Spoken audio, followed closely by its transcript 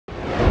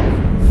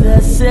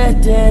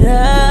set that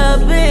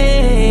I've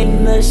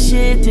been, the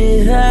shit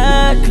that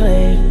I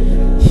claim.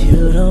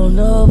 You don't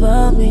know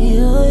about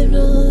me, I've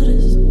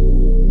noticed,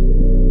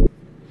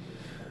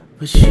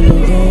 but you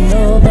don't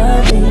know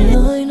about me,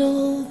 I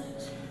know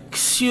this.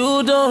 'Cause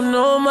you don't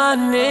know my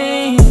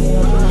name,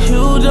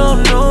 you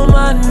don't know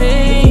my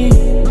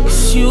name.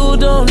 'Cause you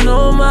don't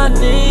know my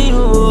name,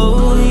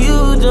 oh,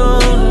 you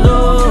don't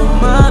know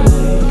my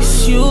name.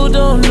 'Cause you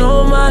don't know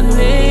my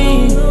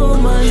name,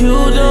 you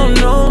don't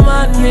know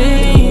my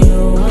name.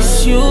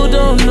 'Cause you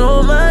don't know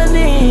my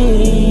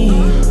name.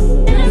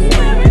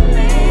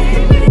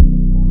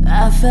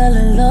 I fell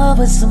in love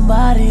with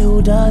somebody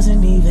who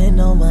doesn't even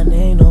know my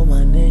name, no,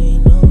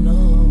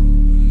 no.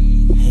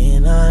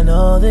 And I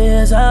know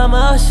this, I'm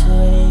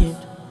ashamed.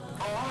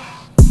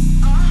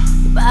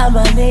 By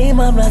my name,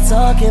 I'm not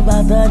talking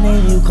about the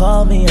name you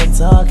call me, I'm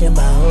talking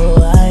about who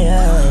I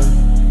am.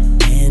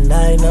 And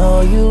I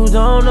know you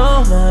don't know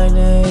my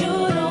name.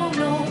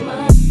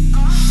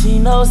 She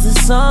knows the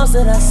songs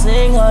that I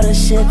sing, all the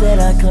shit that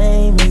I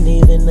claim, and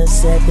even the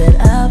set that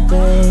I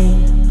bring.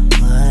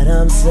 But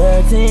I'm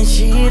certain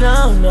she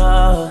don't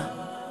know.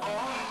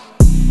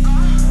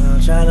 I'm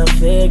trying to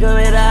figure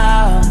it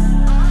out,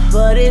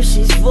 but if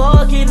she's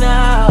walking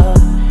out,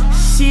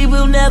 she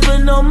will never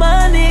know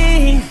my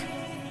name.